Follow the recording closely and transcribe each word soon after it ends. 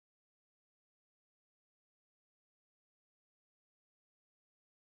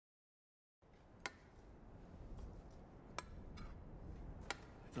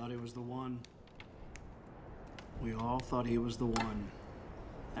thought he was the one. We all thought he was the one.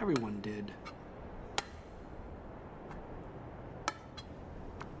 Everyone did.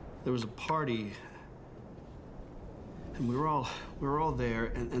 There was a party, and we were all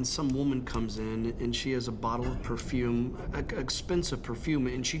there, and some woman comes in, and she has a bottle of perfume, expensive perfume,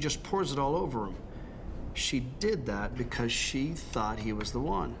 and she just pours it all over him. She did that because she thought he was the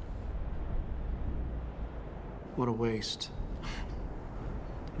one. What a waste.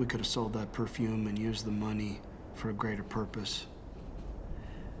 We could have sold that perfume and used the money for a greater purpose.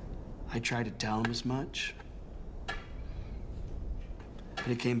 I tried to tell him as much, but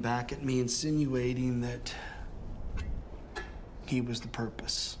he came back at me insinuating that he was the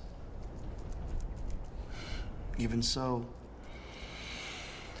purpose. Even so,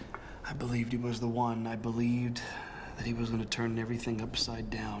 I believed he was the one. I believed that he was going to turn everything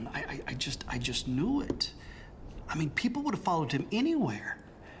upside down. I just knew it. I mean, people would have followed him anywhere.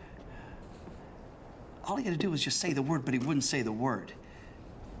 All he had to do was just say the word, but he wouldn't say the word.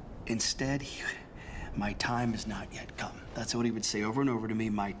 Instead, my time has not yet come. That's what he would say over and over to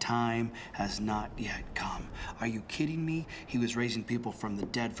me. My time has not yet come. Are you kidding me? He was raising people from the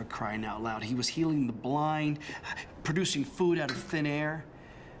dead, for crying out loud. He was healing the blind, producing food out of thin air.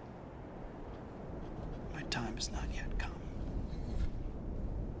 My time has not yet come.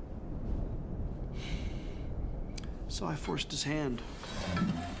 So I forced his hand.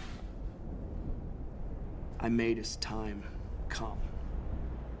 I made his time come.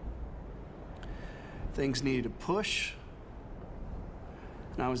 Things needed a push,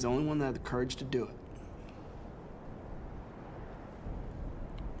 and I was the only one that had the courage to do it.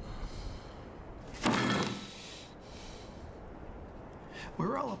 We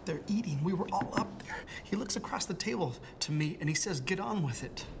were all up there eating. We were all up there. He looks across the table to me, and he says, "Get on with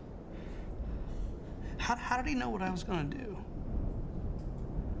it." How did he know what I was going to do?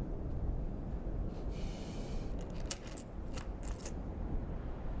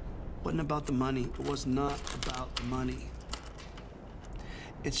 It wasn't about the money. It was not about the money.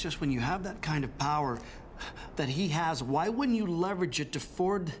 It's just when you have that kind of power that he has, why wouldn't you leverage it to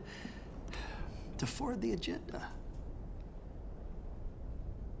forward the agenda?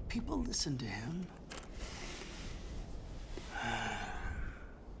 People listen to him.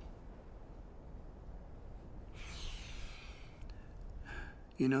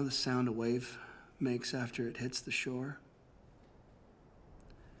 You know the sound a wave makes after it hits the shore?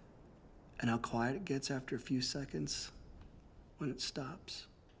 And how quiet it gets after a few seconds when it stops?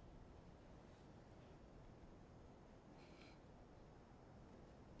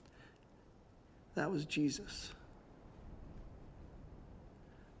 That was Jesus.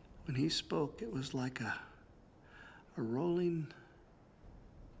 When he spoke, it was like a rolling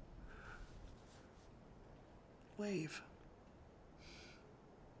wave.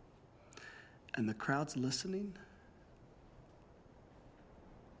 And the crowds listening,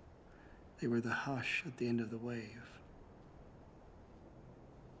 they were the hush at the end of the wave.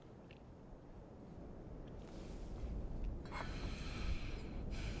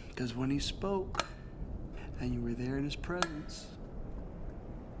 Because when he spoke, and you were there in his presence,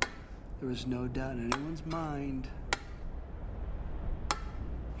 there was no doubt in anyone's mind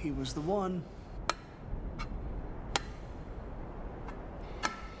he was the one.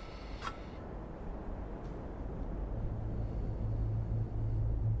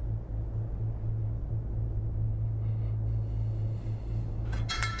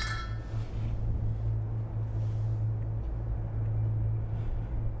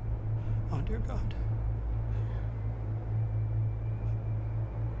 Dear God,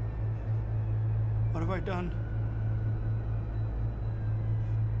 what have I done?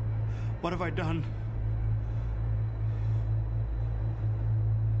 What have I done?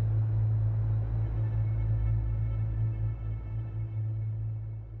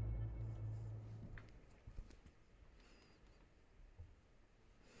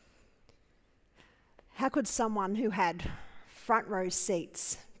 How could someone who had front row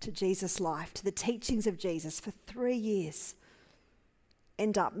seats to Jesus' life, to the teachings of Jesus for 3 years,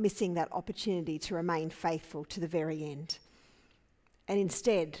 end up missing that opportunity to remain faithful to the very end, and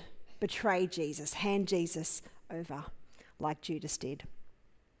instead betray Jesus, hand Jesus over like Judas did?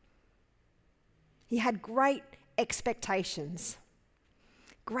 He had great expectations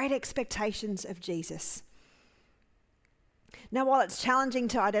of Jesus. Now, while it's challenging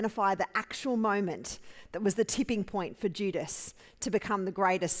to identify the actual moment that was the tipping point for Judas to become the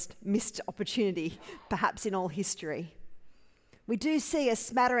greatest missed opportunity, perhaps in all history, we do see a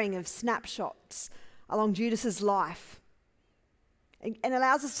smattering of snapshots along Judas's life and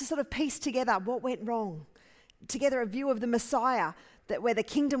allows us to sort of piece together what went wrong, together a view of the Messiah that where the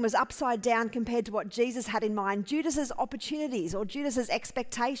kingdom was upside down compared to what Jesus had in mind, Judas's opportunities, or Judas's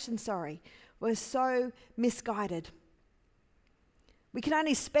expectations, were so misguided. We can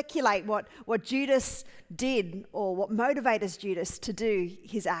only speculate what Judas did or what motivated Judas to do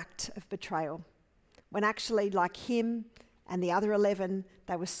his act of betrayal, when actually, like him and the other 11,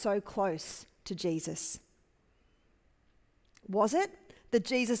 they were so close to Jesus. Was it that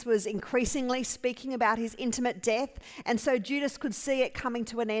Jesus was increasingly speaking about his intimate death, and so Judas could see it coming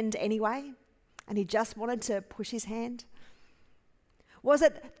to an end anyway, and he just wanted to push his hand? Was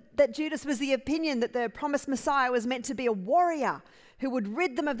it that Judas was the opinion that the promised Messiah was meant to be a warrior who would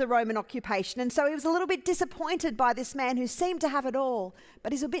rid them of the Roman occupation, and so he was a little bit disappointed by this man who seemed to have it all,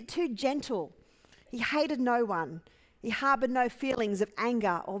 but he's a bit too gentle. He hated no one. He harbored no feelings of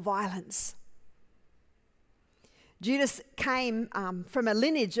anger or violence. Judas came from a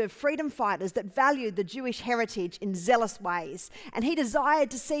lineage of freedom fighters that valued the Jewish heritage in zealous ways, and he desired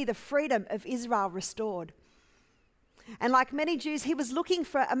to see the freedom of Israel restored. And like many Jews, he was looking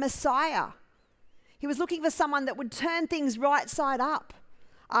for a Messiah. He was looking for someone that would turn things right side up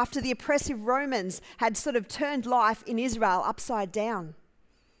after the oppressive Romans had sort of turned life in Israel upside down.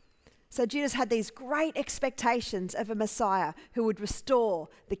 So Judas had these great expectations of a Messiah who would restore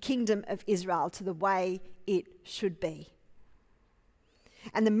the kingdom of Israel to the way it should be.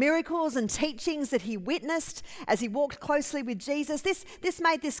 And the miracles and teachings that he witnessed as he walked closely with Jesus, this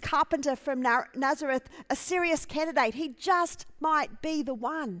made this carpenter from Nazareth a serious candidate. He just might be the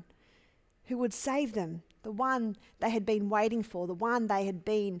one who would save them, the one they had been waiting for, the one they had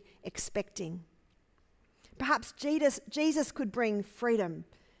been expecting. Perhaps Jesus could bring freedom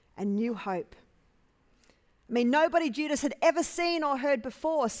and new hope. I mean, nobody Judas had ever seen or heard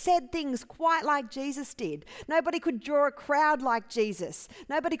before said things quite like Jesus did. Nobody could draw a crowd like Jesus.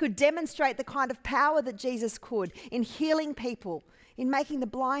 Nobody could demonstrate the kind of power that Jesus could in healing people, in making the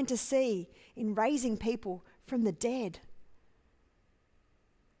blind to see, in raising people from the dead.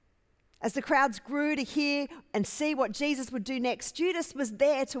 As the crowds grew to hear and see what Jesus would do next, Judas was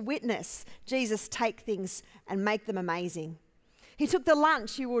there to witness Jesus take things and make them amazing. He took the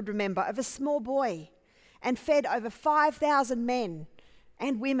lunch, you would remember, of a small boy and fed over 5,000 men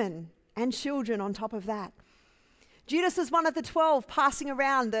and women and children on top of that. Judas was one of the 12 passing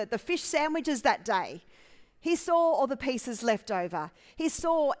around the fish sandwiches that day. He saw all the pieces left over. He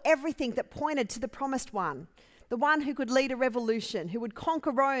saw everything that pointed to the promised one, the one who could lead a revolution, who would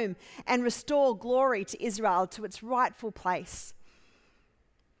conquer Rome and restore glory to Israel to its rightful place.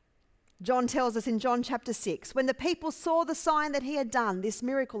 John tells us in John chapter 6, when the people saw the sign that he had done, this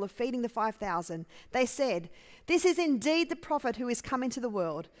miracle of feeding the 5,000, they said, "This is indeed the prophet who is come into the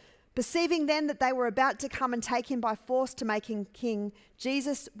world." Perceiving then that they were about to come and take him by force to make him king,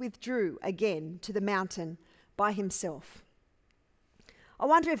 Jesus withdrew again to the mountain by himself. I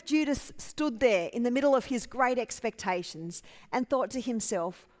wonder if Judas stood there in the middle of his great expectations and thought to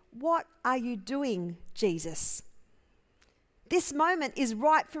himself, "What are you doing, Jesus? This moment is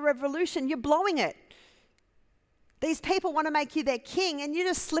ripe for revolution. You're blowing it. These people want to make you their king and you're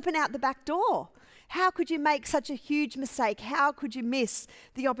just slipping out the back door. How could you make such a huge mistake? How could you miss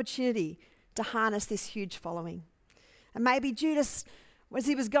the opportunity to harness this huge following?" And maybe Judas, as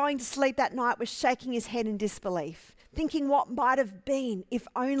he was going to sleep that night, was shaking his head in disbelief, thinking what might have been if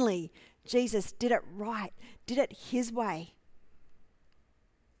only Jesus did it right, did it his way.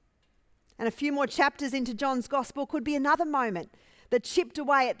 And a few more chapters into John's gospel could be another moment that chipped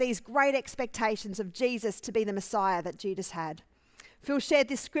away at these great expectations of Jesus to be the Messiah that Judas had. Phil shared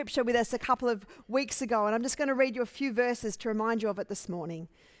this scripture with us a couple of weeks ago, and I'm just going to read you a few verses to remind you of it this morning.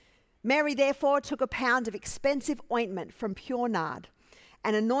 "Mary therefore took a pound of expensive ointment from pure nard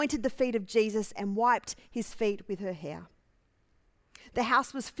and anointed the feet of Jesus and wiped his feet with her hair. The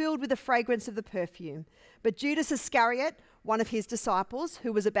house was filled with the fragrance of the perfume. But Judas Iscariot, one of his disciples,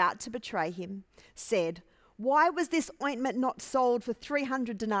 who was about to betray him, said, 'Why was this ointment not sold for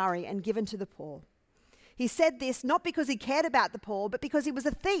 300 denarii and given to the poor?' He said this not because he cared about the poor, but because he was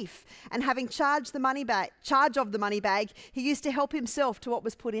a thief, and having charge of the money bag, he used to help himself to what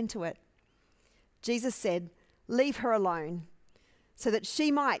was put into it. Jesus said, 'Leave her alone, so that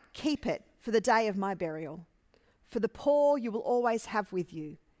she might keep it for the day of my burial. For the poor you will always have with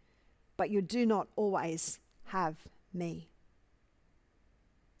you, but you do not always have me.'"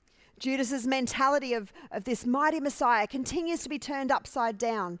 Judas's mentality of this mighty Messiah continues to be turned upside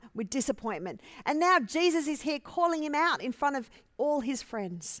down with disappointment. And now Jesus is here calling him out in front of all his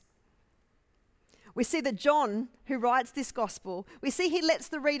friends. We see that John, who writes this gospel, we see he lets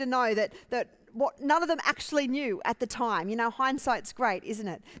the reader know that what none of them actually knew at the time. You know, hindsight's great, isn't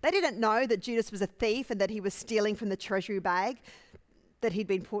it? They didn't know that Judas was a thief and that he was stealing from the treasury bag. that he'd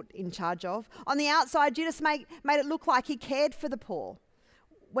been put in charge of. On the outside, Judas made it look like he cared for the poor.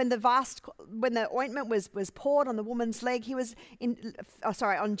 When the ointment was poured on the woman's leg,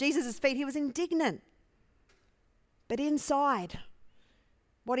 on Jesus' feet, he was indignant. But inside,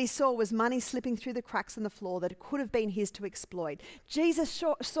 what he saw was money slipping through the cracks in the floor that could have been his to exploit. Jesus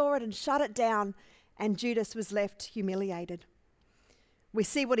saw it and shut it down, and Judas was left humiliated. We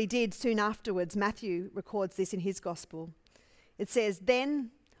see what he did soon afterwards. Matthew records this in his gospel. It says,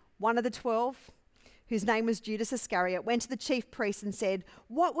 "Then one of the 12, whose name was Judas Iscariot, went to the chief priests and said,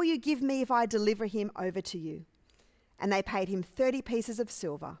 'What will you give me if I deliver him over to you?' And they paid him 30 pieces of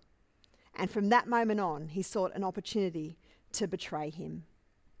silver. And from that moment on, he sought an opportunity to betray him."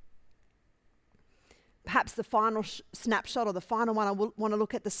 Perhaps the final snapshot, or the final one I want to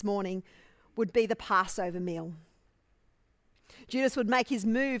look at this morning, would be the Passover meal. Judas would make his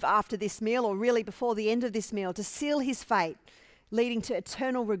move after this meal, or really before the end of this meal, to seal his fate, leading to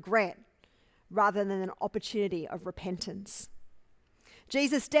eternal regret rather than an opportunity of repentance.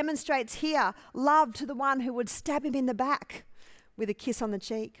 Jesus demonstrates here love to the one who would stab him in the back with a kiss on the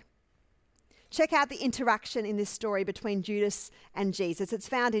cheek. Check out the interaction in this story between Judas and Jesus. It's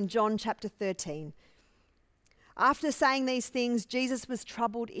found in John chapter 13. After saying these things, Jesus was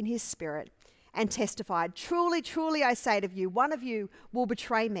troubled in his spirit and testified, "Truly, truly, I say to you, one of you will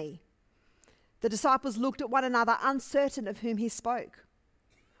betray me." The disciples looked at one another, uncertain of whom he spoke.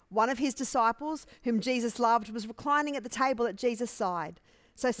 One of his disciples, whom Jesus loved, was reclining at the table at Jesus' side.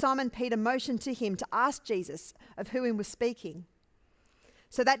 So Simon Peter motioned to him to ask Jesus of whom he was speaking.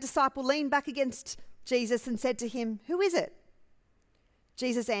 So that disciple leaned back against Jesus and said to him, "Who is it?"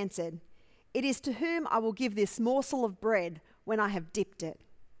 Jesus answered, "It is to whom I will give this morsel of bread when I have dipped it."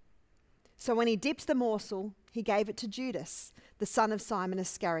 So when he dipped the morsel, he gave it to Judas, the son of Simon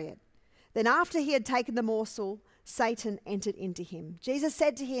Iscariot. Then after he had taken the morsel, Satan entered into him. Jesus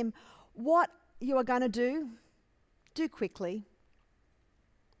said to him, "What you are going to do quickly."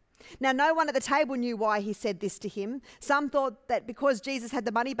 Now, no one at the table knew why he said this to him. Some thought that because Jesus had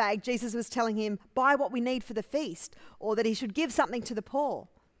the money bag, Jesus was telling him, "Buy what we need for the feast," or that he should give something to the poor.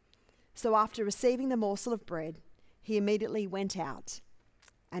 So after receiving the morsel of bread, he immediately went out,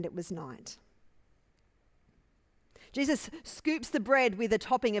 and it was night. Jesus scoops the bread with a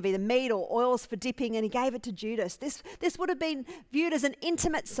topping of either meat or oils for dipping, and he gave it to Judas. This would have been viewed as an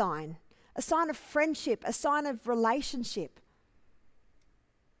intimate sign, a sign of friendship, a sign of relationship,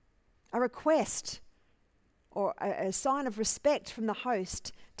 a request, or a sign of respect from the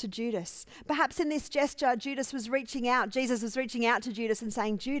host to Judas. Perhaps in this gesture, Jesus was reaching out to Judas and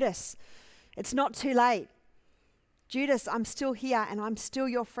saying, "Judas, it's not too late. Judas, I'm still here and I'm still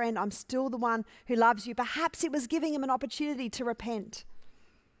your friend. I'm still the one who loves you." Perhaps it was giving him an opportunity to repent.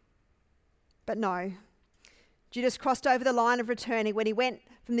 But no, Judas crossed over the line of returning when he went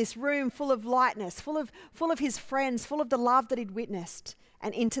from this room full of lightness, full of his friends, full of the love that he'd witnessed,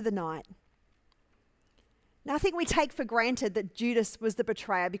 and into the night. Now, I think we take for granted that Judas was the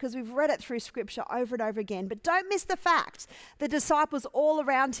betrayer because we've read it through Scripture over and over again. But don't miss the fact the disciples all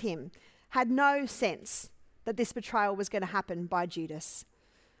around him had no sense that this betrayal was going to happen by Judas.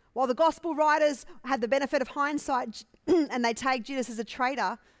 While the gospel writers had the benefit of hindsight and they take Judas as a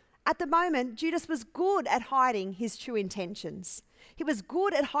traitor, at the moment, Judas was good at hiding his true intentions. He was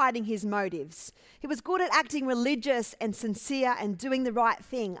good at hiding his motives. He was good at acting religious and sincere and doing the right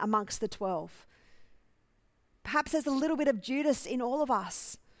thing amongst the 12. Perhaps there's a little bit of Judas in all of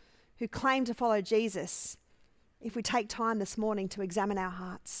us who claim to follow Jesus if we take time this morning to examine our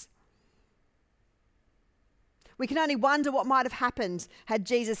hearts. We can only wonder what might have happened had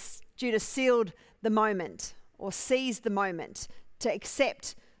Judas sealed the moment or seized the moment to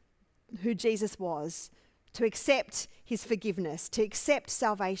accept who Jesus was, to accept his forgiveness, to accept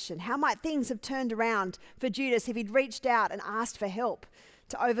salvation. How might things have turned around for Judas if he'd reached out and asked for help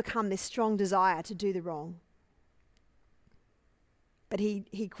to overcome this strong desire to do the wrong? But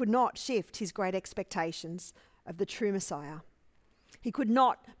he could not shift his great expectations of the true Messiah. He could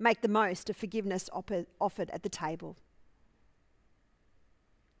not make the most of forgiveness offered at the table.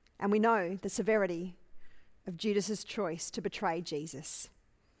 And we know the severity of Judas's choice to betray Jesus.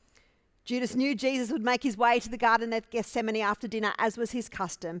 Judas knew Jesus would make his way to the Garden of Gethsemane after dinner, as was his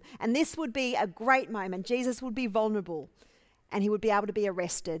custom. And this would be a great moment. Jesus would be vulnerable, and he would be able to be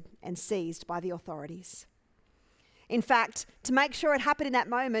arrested and seized by the authorities. In fact, to make sure it happened in that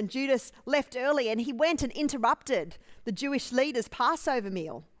moment, Judas left early and he went and interrupted the Jewish leaders' Passover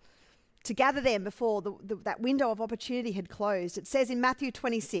meal to gather them before that window of opportunity had closed. It says in Matthew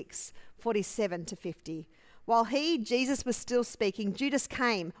 26, 47 to 50, While Jesus, was still speaking, Judas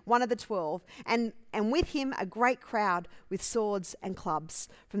came, one of the 12, and with him a great crowd with swords and clubs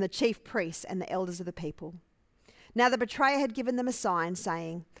from the chief priests and the elders of the people. Now the betrayer had given them a sign,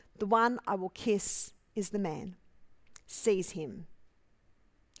 saying, "The one I will kiss is the man. Seize him."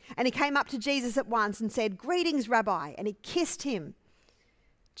 And he came up to Jesus at once and said, "Greetings, Rabbi," and he kissed him.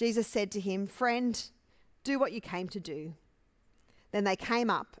 Jesus said to him, "Friend, do what you came to do." Then they came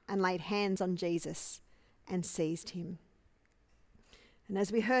up and laid hands on Jesus and seized him. And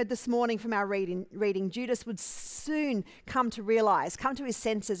as we heard this morning from our reading, Judas would soon come to his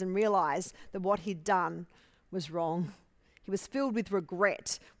senses and realize that what he'd done was wrong. He was filled with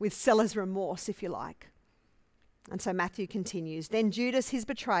regret, with seller's remorse, if you like. And so Matthew continues, "Then Judas, his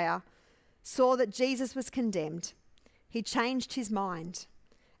betrayer, saw that Jesus was condemned. He changed his mind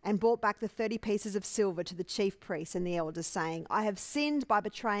and brought back the 30 pieces of silver to the chief priests and the elders, saying, 'I have sinned by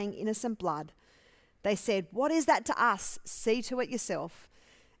betraying innocent blood.' They said, 'What is that to us? See to it yourself.'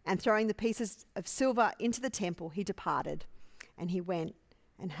 And throwing the pieces of silver into the temple, he departed, and he went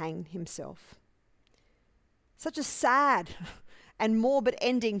and hanged himself." Such a sad and morbid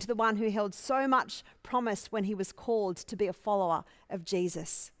ending to the one who held so much promise when he was called to be a follower of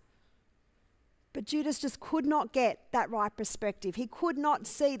Jesus. But Judas just could not get that right perspective. He could not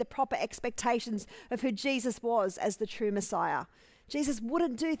see the proper expectations of who Jesus was as the true Messiah. Jesus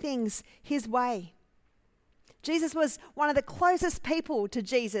wouldn't do things his way. Jesus was one of the closest people to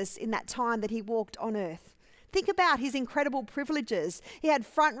Jesus in that time that he walked on earth. Think about his incredible privileges. He had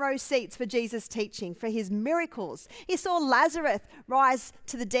front row seats for Jesus' teaching, for his miracles. He saw Lazarus rise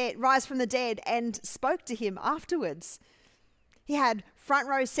from the dead and spoke to him afterwards. He had front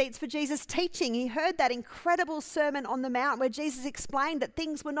row seats for Jesus' teaching. He heard that incredible Sermon on the Mount where Jesus explained that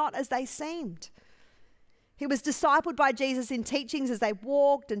things were not as they seemed. He was discipled by Jesus in teachings as they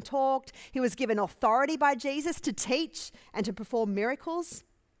walked and talked. He was given authority by Jesus to teach and to perform miracles.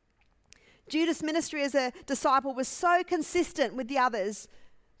 Judas' ministry as a disciple was so consistent with the others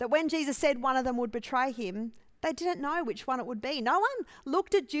that when Jesus said one of them would betray him, they didn't know which one it would be. No one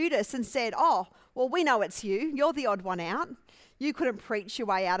looked at Judas and said, "Oh, well, we know it's you. You're the odd one out. You couldn't preach your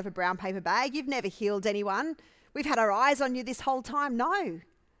way out of a brown paper bag. You've never healed anyone. We've had our eyes on you this whole time." No.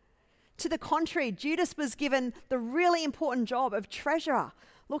 To the contrary, Judas was given the really important job of treasurer,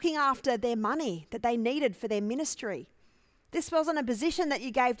 looking after their money that they needed for their ministry. This wasn't a position that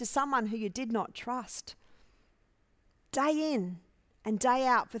you gave to someone who you did not trust. Day in and day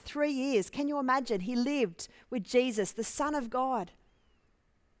out for 3 years, can you imagine? He lived with Jesus, the Son of God.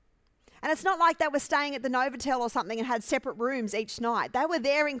 And it's not like they were staying at the Novotel or something and had separate rooms each night. They were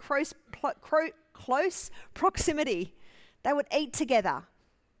there in close proximity. They would eat together.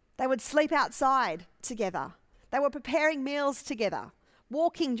 They would sleep outside together. They were preparing meals together,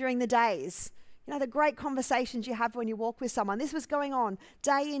 walking during the days. You know, the great conversations you have when you walk with someone. This was going on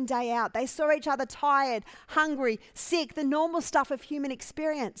day in, day out. They saw each other tired, hungry, sick, the normal stuff of human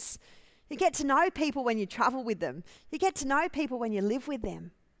experience. You get to know people when you travel with them. You get to know people when you live with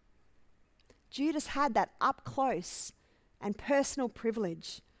them. Judas had that up close and personal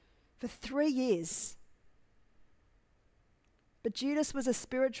privilege for 3 years. But Judas was a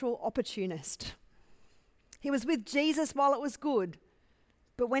spiritual opportunist. He was with Jesus while it was good,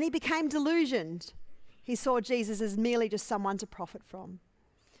 but when he became delusioned, he saw Jesus as merely just someone to profit from.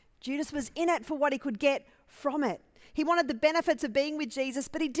 Judas was in it for what he could get from it. He wanted the benefits of being with Jesus,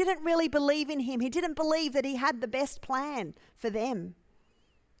 but he didn't really believe in him. He didn't believe that he had the best plan for them.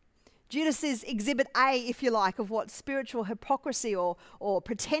 Judas is exhibit A, if you like, of what spiritual hypocrisy or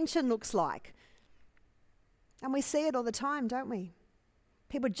pretension looks like. And we see it all the time, don't we?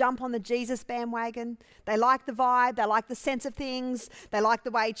 People jump on the Jesus bandwagon. They like the vibe. They like the sense of things. They like the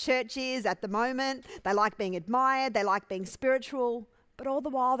way church is at the moment. They like being admired. They like being spiritual. But all the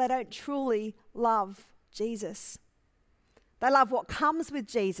while, they don't truly love Jesus. They love what comes with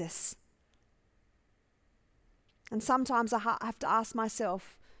Jesus. And sometimes I have to ask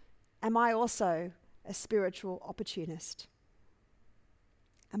myself, am I also a spiritual opportunist?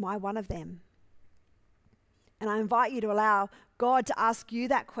 Am I one of them? And I invite you to allow God to ask you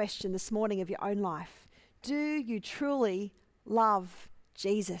that question this morning of your own life. Do you truly love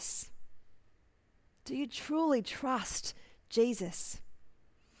Jesus? Do you truly trust Jesus?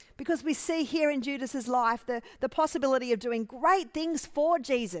 Because we see here in Judas's life the possibility of doing great things for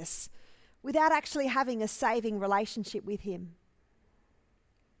Jesus without actually having a saving relationship with him.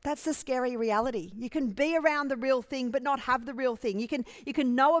 That's the scary reality. You can be around the real thing but not have the real thing. You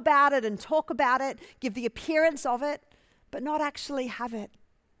can know about it and talk about it, give the appearance of it, but not actually have it.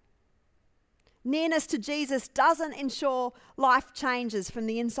 Nearness to Jesus doesn't ensure life changes from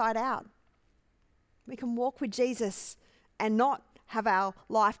the inside out. We can walk with Jesus and not have our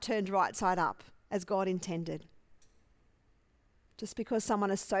life turned right side up as God intended. Just because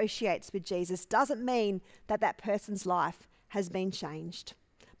someone associates with Jesus doesn't mean that that person's life has been changed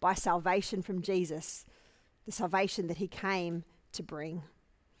by salvation from Jesus, the salvation that he came to bring.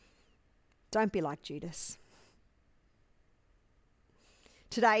 Don't be like Judas.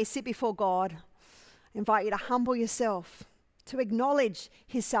 Today, sit before God. I invite you to humble yourself, to acknowledge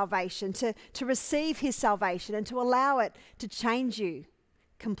his salvation, to receive his salvation, and to allow it to change you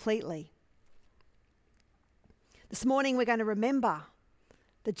completely. This morning, we're going to remember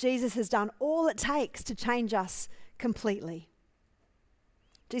that Jesus has done all it takes to change us completely.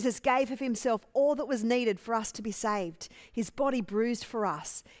 Jesus gave of himself all that was needed for us to be saved. His body bruised for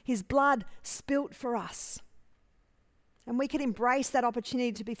us, his blood spilt for us. And we can embrace that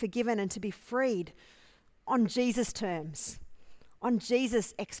opportunity to be forgiven and to be freed on Jesus' terms, on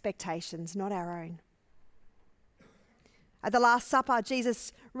Jesus' expectations, not our own. At the Last Supper,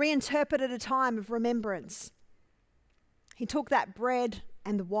 Jesus reinterpreted a time of remembrance. He took that bread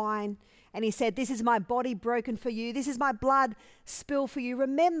and the wine and he said, "This is my body broken for you. This is my blood spilled for you.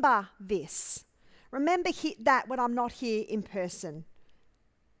 Remember this. Remember that when I'm not here in person.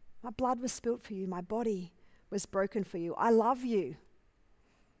 My blood was spilled for you. My body was broken for you. I love you.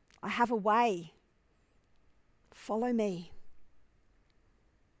 I have a way. Follow me."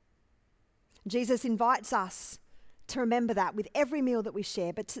 Jesus invites us to remember that with every meal that we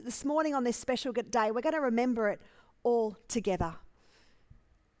share. But this morning on this special day, we're going to remember it all together.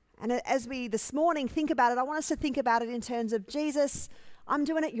 And as we this morning think about it, I want us to think about it in terms of, Jesus, I'm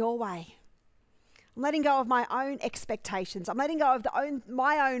doing it your way. I'm letting go of my own expectations. I'm letting go of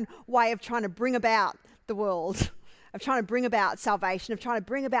my own way of trying to bring about the world, of trying to bring about salvation, of trying to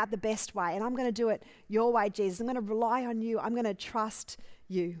bring about the best way. And I'm going to do it your way, Jesus. I'm going to rely on you. I'm going to trust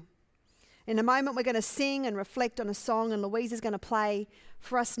you. In a moment, we're going to sing and reflect on a song, and Louise is going to play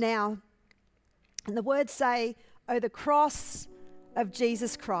for us now. And the words say, "Oh, the cross of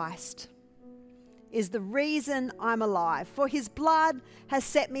Jesus Christ is the reason I'm alive. For his blood has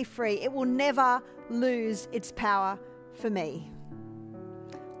set me free. It will never lose its power for me."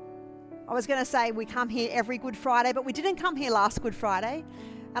 I was going to say we come here every Good Friday, but we didn't come here last Good Friday.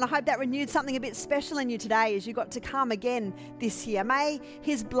 And I hope that renewed something a bit special in you today as you got to come again this year. May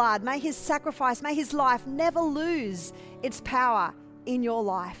his blood, may his sacrifice, may his life never lose its power in your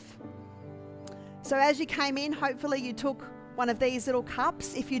life. So as you came in, hopefully you took one of these little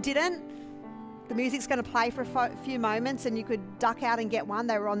cups. If you didn't, the music's going to play for a few moments and you could duck out and get one.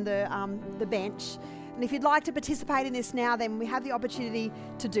 They were on the bench. And if you'd like to participate in this now, then we have the opportunity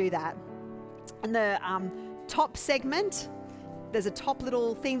to do that. In the top segment, there's a top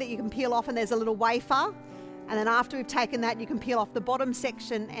little thing that you can peel off and there's a little wafer. And then after we've taken that, you can peel off the bottom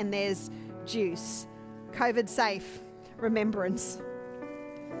section and there's juice. COVID safe remembrance.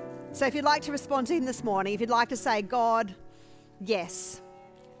 So if you'd like to respond to him this morning, if you'd like to say, "God, yes,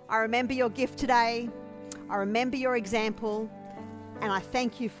 I remember your gift today. I remember your example and I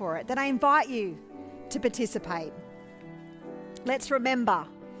thank you for it," then I invite you to participate. Let's remember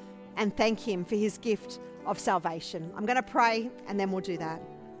and thank him for his gift of salvation. I'm going to pray and then we'll do that.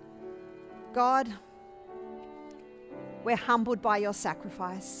 God, we're humbled by your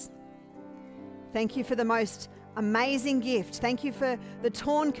sacrifice. Thank you for the most amazing gift. Thank you for the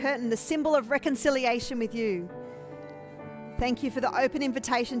torn curtain, the symbol of reconciliation with you. Thank you for the open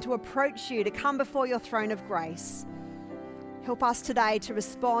invitation to approach you, to come before your throne of grace. Help us today to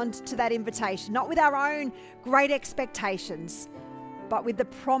respond to that invitation, not with our own great expectations, but with the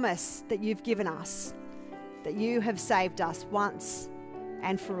promise that you've given us, that you have saved us once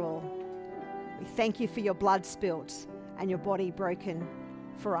and for all. We thank you for your blood spilt and your body broken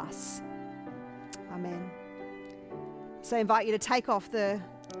for us. Amen. So I invite you to take off the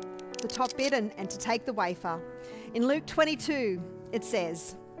top bit and to take the wafer. In Luke 22, it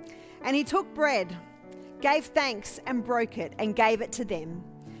says, "And he took bread, gave thanks and broke it and gave it to them,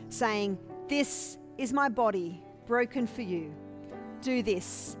 saying, 'This is my body broken for you. Do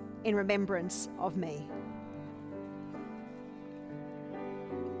this in remembrance of me.'"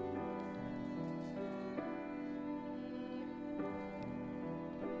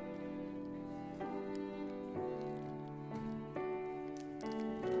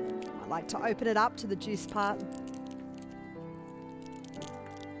 I'd like to open it up to the juice part.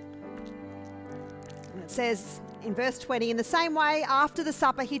 And it says in verse 20, "In the same way, after the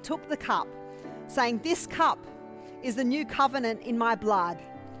supper, he took the cup, saying, 'This cup is the new covenant in my blood,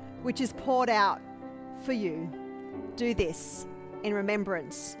 which is poured out for you. Do this in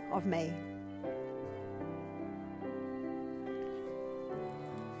remembrance of me.'"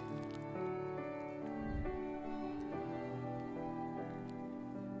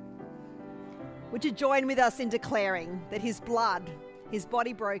 Would you join with us in declaring that his blood, his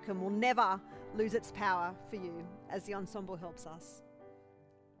body broken, will never lose its power for you as the ensemble helps us?